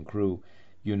cast and crew,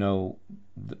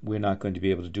 we're not going to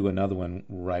be able to do another one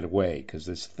right away because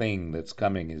this thing that's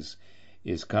coming is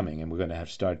is coming, and we're going to have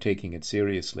to start taking it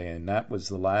seriously. And that was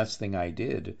the last thing I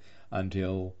did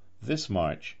until this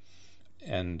March,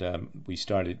 and we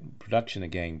started production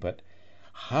again. But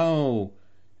how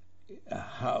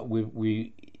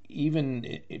we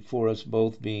even for us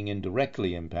both being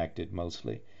indirectly impacted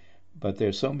mostly, but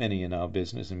there's so many in our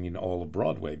business. I mean, all of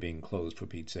Broadway being closed, for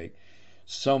Pete's sake.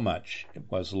 So much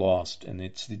was lost, and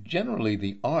it's generally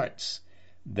the arts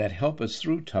that help us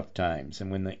through tough times.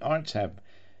 And when the arts have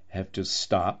to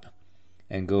stop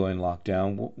and go in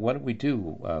lockdown, what do we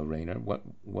do, Raynor? What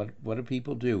do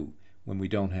people do when we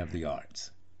don't have the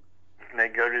arts? They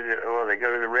go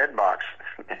to the Red Box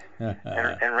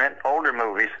and rent older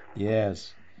movies.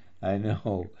 Yes, I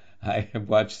know. I have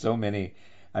watched so many.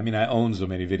 I mean, I own so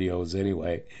many videos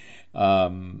anyway,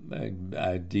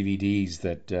 DVDs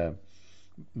that.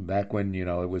 Back when,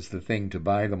 it was the thing to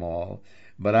buy them all.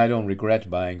 But I don't regret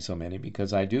buying so many,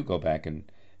 because I do go back and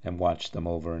watch them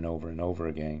over and over and over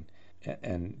again,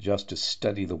 and just to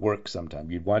study the work sometimes.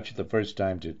 You'd watch it the first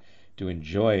time to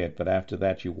enjoy it, but after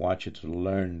that you watch it to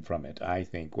learn from it, I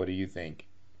think. What do you think?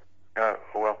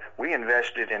 Well, we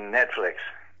invested in Netflix.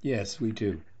 Yes, we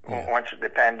do. Yeah. Once the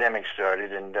pandemic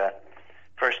started, and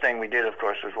first thing we did, of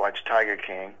course, was watch Tiger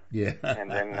King. Yeah. And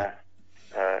then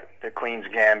The Queen's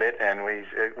Gambit, and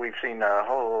we've seen a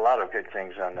whole lot of good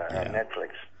things on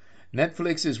Netflix.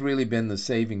 Netflix has really been the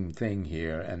saving thing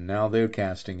here, and now they're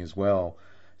casting as well,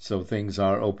 so things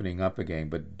are opening up again.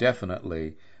 But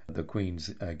definitely The Queen's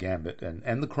Gambit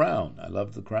and The Crown. I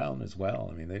love The Crown as well.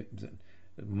 I mean, they're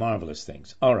marvelous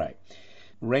things. All right.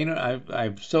 Raynor,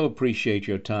 I so appreciate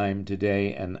your time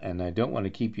today, and I don't want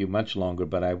to keep you much longer,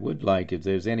 but I would like, if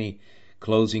there's any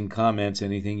closing comments,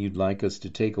 anything you'd like us to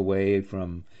take away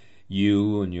from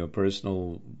you and your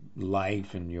personal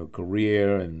life and your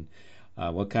career, and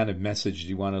what kind of message do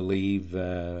you want to leave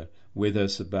with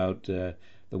us about the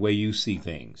way you see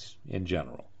things in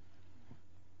general?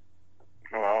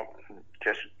 Well,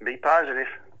 just be positive.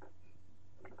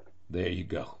 There you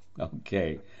go.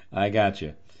 Okay, I got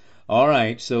you. All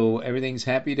right, so everything's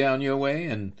happy down your way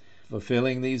and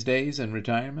fulfilling these days in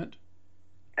retirement?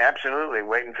 Absolutely.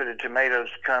 Waiting for the tomatoes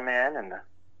to come in and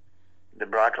the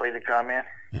broccoli to come in.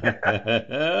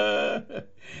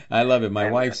 I love it. My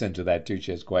wife's into that too.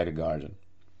 She has quite a garden.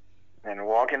 And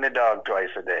walking the dog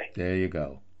twice a day. There you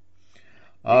go.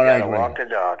 All right, Raynor. Walk the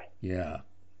dog. Yeah.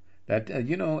 That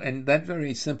and that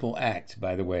very simple act,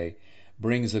 by the way,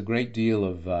 brings a great deal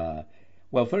of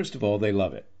well, first of all, they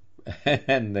love it.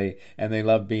 and they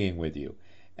love being with you.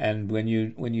 And when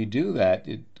you do that,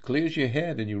 it clears your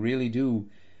head, and you really do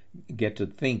get to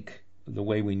think the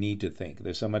way we need to think.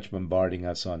 There's so much bombarding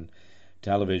us on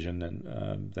television,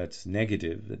 and that's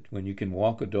negative. That when you can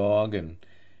walk a dog and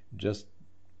just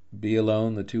be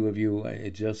alone, the two of you,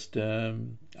 it just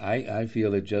I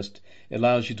feel it just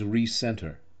allows you to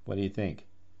recenter. What do you think?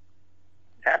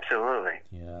 Absolutely.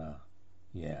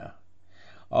 Yeah.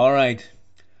 All right,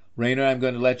 Raynor, I'm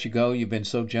going to let you go. You've been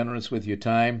so generous with your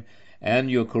time,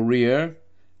 and your career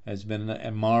has been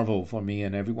a marvel for me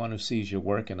and everyone who sees your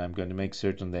work, and I'm going to make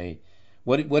certain they...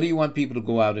 What do you want people to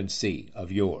go out and see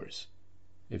of yours,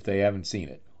 if they haven't seen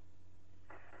it?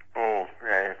 Oh,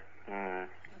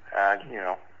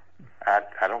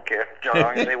 I don't care, as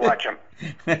long as they watch them.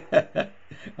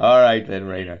 All right then,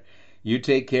 Raynor. You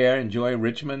take care, enjoy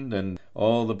Richmond and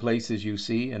all the places you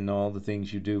see and all the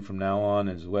things you do from now on,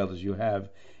 as well as you have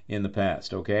in the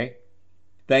past, okay?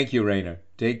 Thank you, Raynor.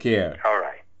 Take care. All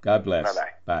right. God bless.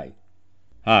 Bye-bye. Bye.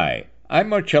 Hi, I'm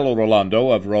Marcello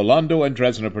Rollando of Rollando and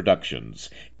Dresner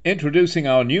Productions, introducing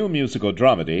our new musical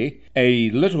dramedy, A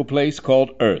Little Place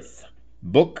Called Earth,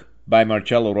 book by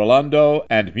Marcello Rollando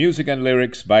and music and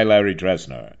lyrics by Larry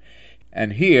Dresner.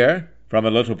 And here, from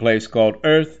A Little Place Called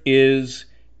Earth, is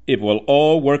It Will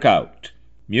All Work Out,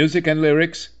 music and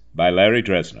lyrics by Larry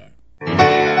Dresner.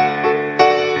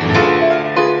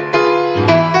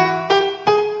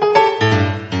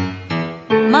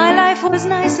 My life was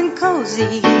nice and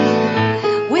cozy,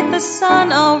 with the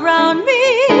sun around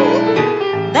me.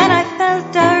 Then I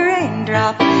felt a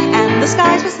raindrop, and the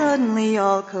skies were suddenly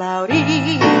all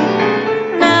cloudy.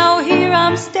 Now here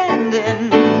I'm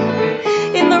standing,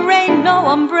 in the rain, no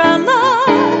umbrella,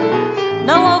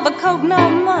 no overcoat, no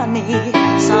money,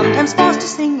 sometimes forced to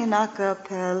sing in a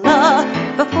cappella.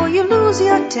 Before you lose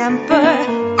your temper,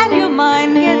 and your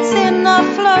mind gets in a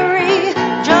flurry,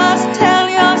 just tell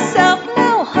yourself,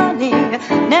 now honey,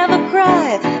 never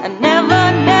cry, and never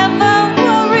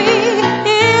worry.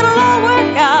 It'll all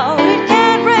work out, it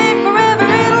can't rain forever,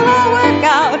 it'll all work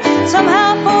out,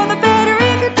 somehow for the better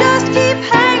if you just keep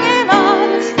hanging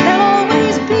on. There'll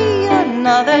always be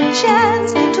another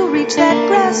chance to reach that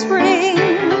brass ring.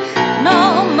 No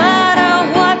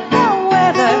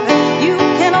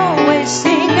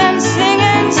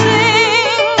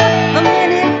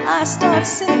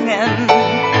start singing.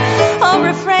 A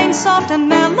refrain soft and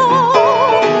mellow.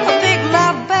 A big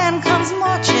loud band comes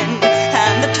marching,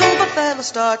 and the tuba fella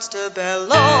starts to bellow.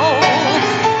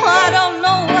 I don't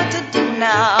know what to do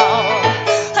now.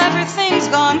 Everything's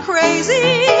gone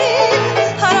crazy.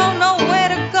 I don't know where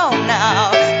to go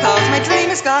now, 'cause my dream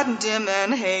has gotten dim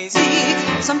and hazy.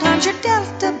 Sometimes you're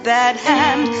dealt a bad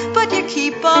hand, but you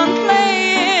keep on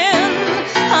playing.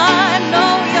 I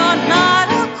know you're not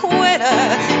a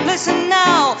quitter. Listen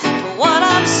now to what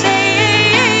I'm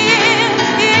saying.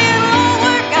 It'll all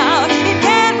work out. It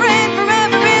can't rain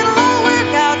forever. It'll all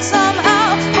work out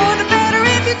somehow. For the better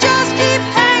if you just keep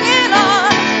hanging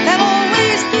on. There'll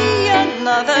always be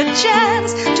another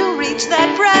chance to reach that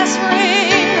brass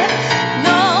ring.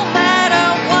 No matter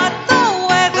what the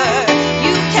weather,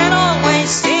 you can always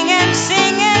sing and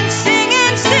sing and sing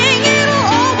and sing. It'll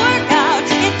all work out.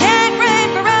 It can't rain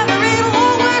forever. It'll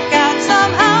all work out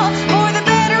somehow. For the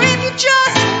better if you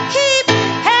just keep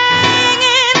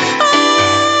hanging on.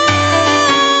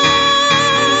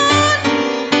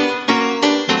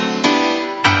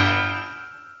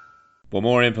 For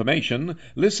more information,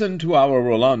 listen to our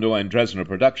Rollando and Dresner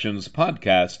Productions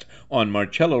podcast on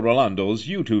Marcello Rollando's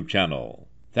YouTube channel.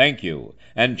 Thank you,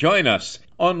 and join us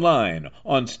online,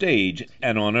 on stage,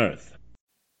 and on earth.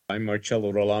 I'm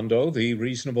Marcello Rollando, the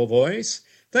Reasonable Voice,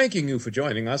 thanking you for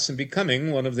joining us and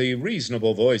becoming one of the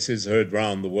reasonable voices heard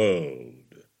round the world.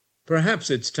 Perhaps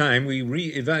it's time we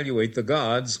re-evaluate the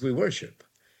gods we worship.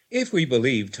 If we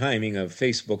believe timing of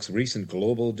Facebook's recent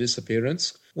global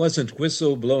disappearance wasn't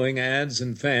whistle-blowing ads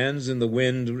and fans in the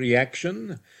wind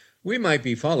reaction, we might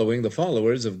be following the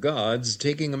followers of gods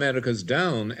taking America's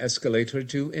down escalator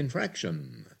to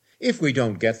infraction. If we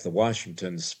don't get the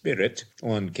Washington spirit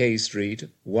on K Street,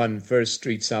 1 First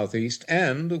Street Southeast,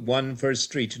 and 1 First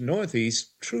Street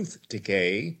Northeast truth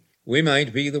decay, we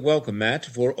might be the welcome mat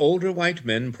for older white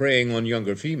men preying on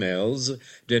younger females,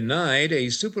 denied a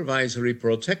supervisory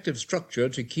protective structure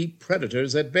to keep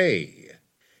predators at bay.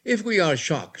 If we are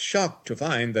shocked to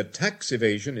find that tax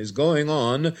evasion is going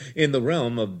on in the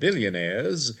realm of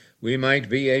billionaires, we might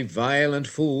be a violent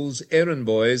fool's errand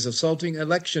boys assaulting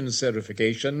election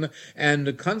certification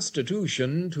and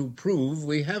constitution to prove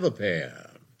we have a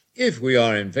pair. If we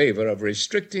are in favor of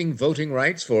restricting voting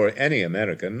rights for any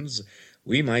Americans,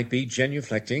 we might be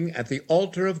genuflecting at the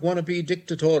altar of wannabe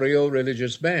dictatorial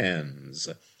religious bans.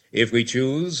 If we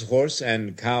choose horse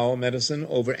and cow medicine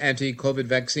over anti-COVID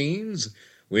vaccines,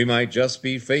 we might just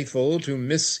be faithful to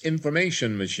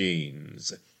misinformation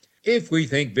machines. If we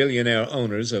think billionaire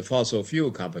owners of fossil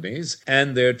fuel companies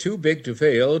and their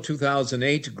too-big-to-fail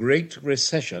 2008 Great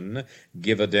Recession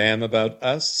give a damn about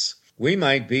us, we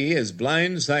might be as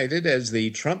blind-sighted as the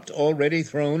Trump already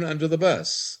thrown under the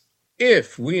bus.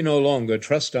 If we no longer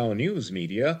trust our news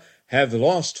media, have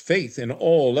lost faith in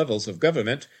all levels of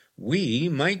government, we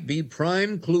might be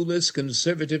prime clueless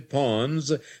conservative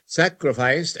pawns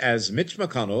sacrificed as Mitch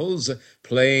McConnell's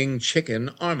playing chicken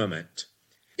armament.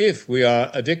 If we are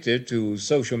addicted to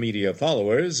social media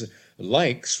followers,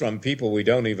 likes from people we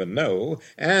don't even know,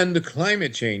 and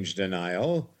climate change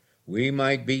denial, we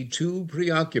might be too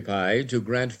preoccupied to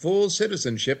grant full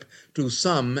citizenship to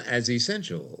some as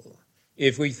essential.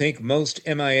 If we think most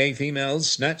MIA females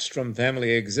snatched from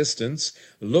family existence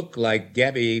look like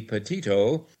Gabby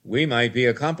Petito, we might be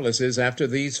accomplices after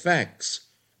these facts.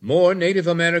 More Native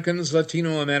Americans,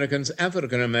 Latino Americans,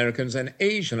 African Americans, and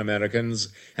Asian Americans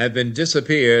have been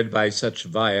disappeared by such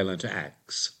violent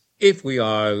acts. If we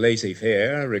are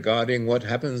laissez-faire regarding what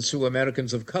happens to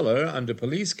Americans of color under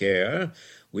police care,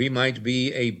 we might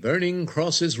be a Burning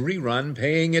Crosses rerun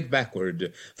paying it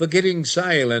backward, forgetting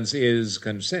silence is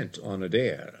consent on a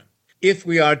dare. If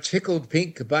we are tickled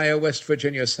pink by a West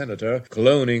Virginia senator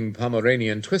cloning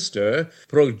Pomeranian Twister,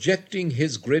 projecting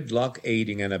his gridlock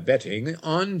aiding and abetting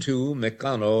onto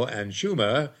McConnell and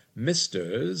Schumer,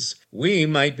 misters, we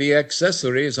might be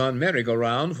accessories on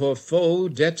merry-go-round for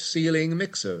faux debt-ceiling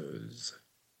mixers.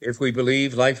 If we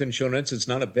believe life insurance is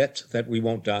not a bet that we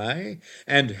won't die,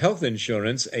 and health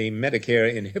insurance a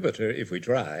Medicare inhibitor if we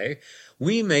try,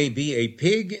 we may be a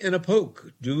pig in a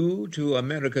poke due to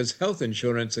America's health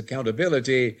insurance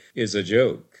accountability is a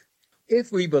joke.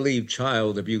 If we believe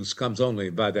child abuse comes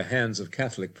only by the hands of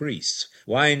Catholic priests,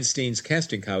 Weinstein's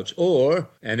casting couch, or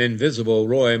an invisible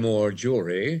Roy Moore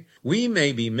jury, we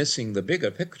may be missing the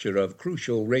bigger picture of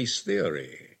crucial race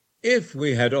theory. If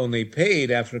we had only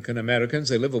paid African Americans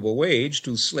a livable wage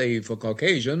to slave for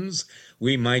Caucasians,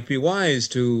 we might be wise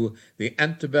to the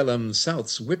antebellum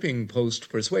South's whipping post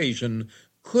persuasion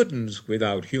couldn't,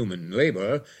 without human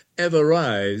labor, ever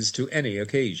rise to any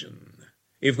occasion.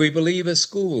 If we believe a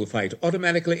school fight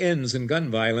automatically ends in gun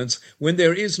violence when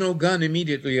there is no gun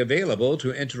immediately available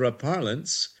to interrupt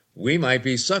parlance, we might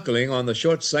be suckling on the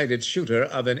short-sighted shooter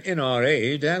of an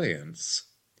NRA dalliance.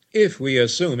 If we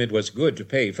assume it was good to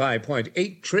pay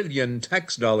 $5.8 trillion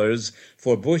tax dollars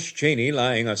for Bush-Cheney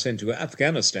lying us into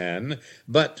Afghanistan,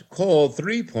 but call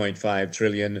 $3.5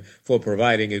 trillion for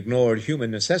providing ignored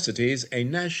human necessities a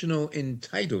national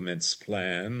entitlements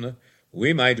plan,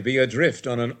 we might be adrift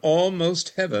on an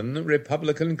almost heaven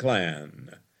Republican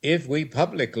clan. If we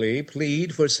publicly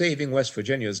plead for saving West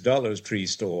Virginia's Dollar Tree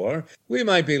store, we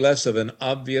might be less of an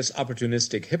obvious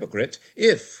opportunistic hypocrite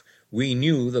if we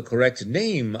knew the correct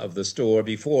name of the store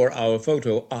before our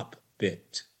photo op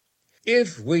bit.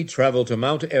 If we travel to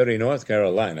Mount Airy, North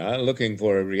Carolina, looking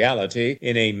for a reality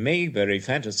in a Mayberry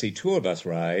fantasy tour bus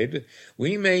ride,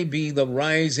 we may be the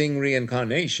rising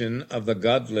reincarnation of the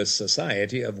godless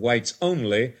society of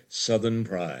whites-only Southern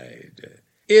pride.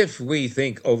 If we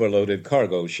think overloaded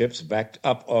cargo ships backed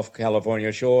up off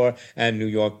California shore and New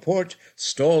York port,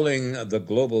 stalling the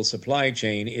global supply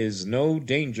chain is no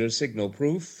danger signal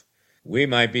proof, we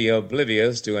might be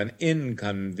oblivious to an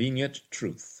inconvenient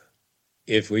truth.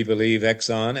 If we believe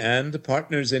Exxon and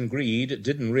partners in greed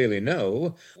didn't really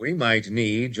know, we might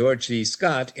need George C.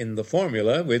 Scott in the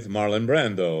formula with Marlon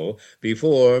Brando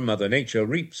before Mother Nature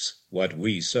reaps what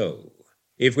we sow.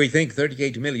 If we think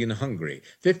 38 million hungry,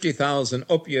 50,000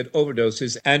 opiate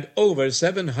overdoses, and over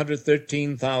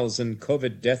 713,000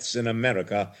 COVID deaths in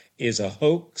America is a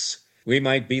hoax, we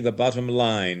might be the bottom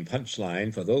line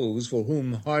punchline for those for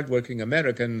whom hardworking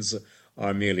Americans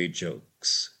are merely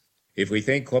jokes. If we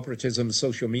think corporatism's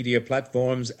social media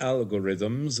platforms'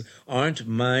 algorithms aren't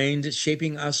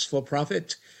mind-shaping us for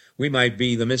profit, we might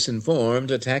be the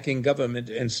misinformed attacking government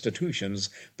institutions,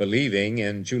 believing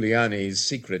in Giuliani's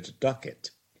secret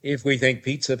docket. If we think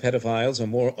pizza pedophiles are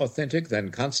more authentic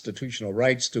than constitutional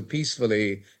rights to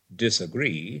peacefully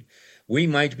disagree, we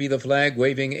might be the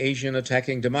flag-waving,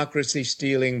 Asian-attacking,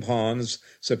 democracy-stealing pawns,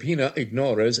 subpoena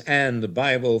ignorers, and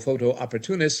Bible photo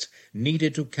opportunists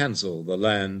needed to cancel the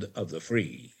land of the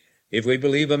free. If we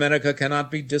believe America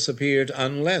cannot be disappeared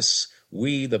unless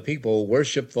we, the people,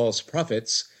 worship false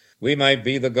prophets, we might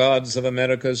be the gods of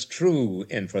America's true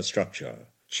infrastructure,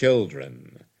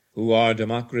 children, who are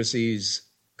democracy's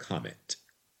comet.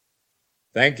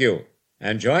 Thank you,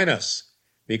 and join us.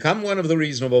 Become one of the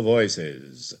reasonable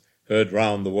voices heard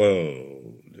round the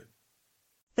world.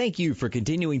 Thank you for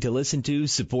continuing to listen to,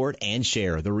 support, and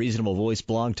share the Reasonable Voice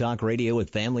Blog Talk Radio with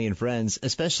family and friends,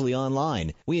 especially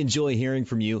online. We enjoy hearing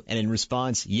from you, and in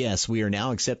response, yes, we are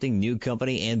now accepting new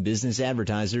company and business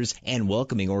advertisers and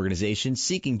welcoming organizations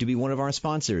seeking to be one of our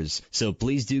sponsors. So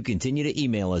please do continue to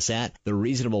email us at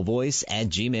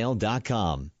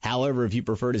thereasonablevoice@gmail.com. However, if you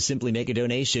prefer to simply make a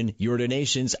donation, your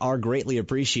donations are greatly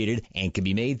appreciated and can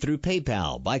be made through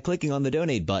PayPal by clicking on the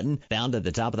donate button found at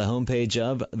the top of the homepage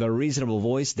of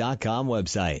thereasonablevoice.com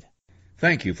website.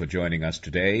 Thank you for joining us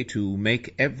today to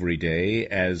make every day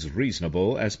as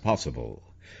reasonable as possible.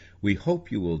 We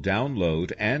hope you will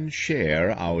download and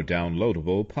share our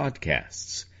downloadable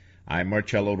podcasts. I'm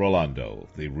Marcello Rollando,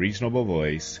 the Reasonable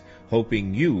Voice,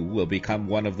 hoping you will become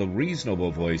one of the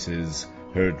reasonable voices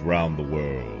heard round the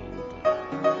world.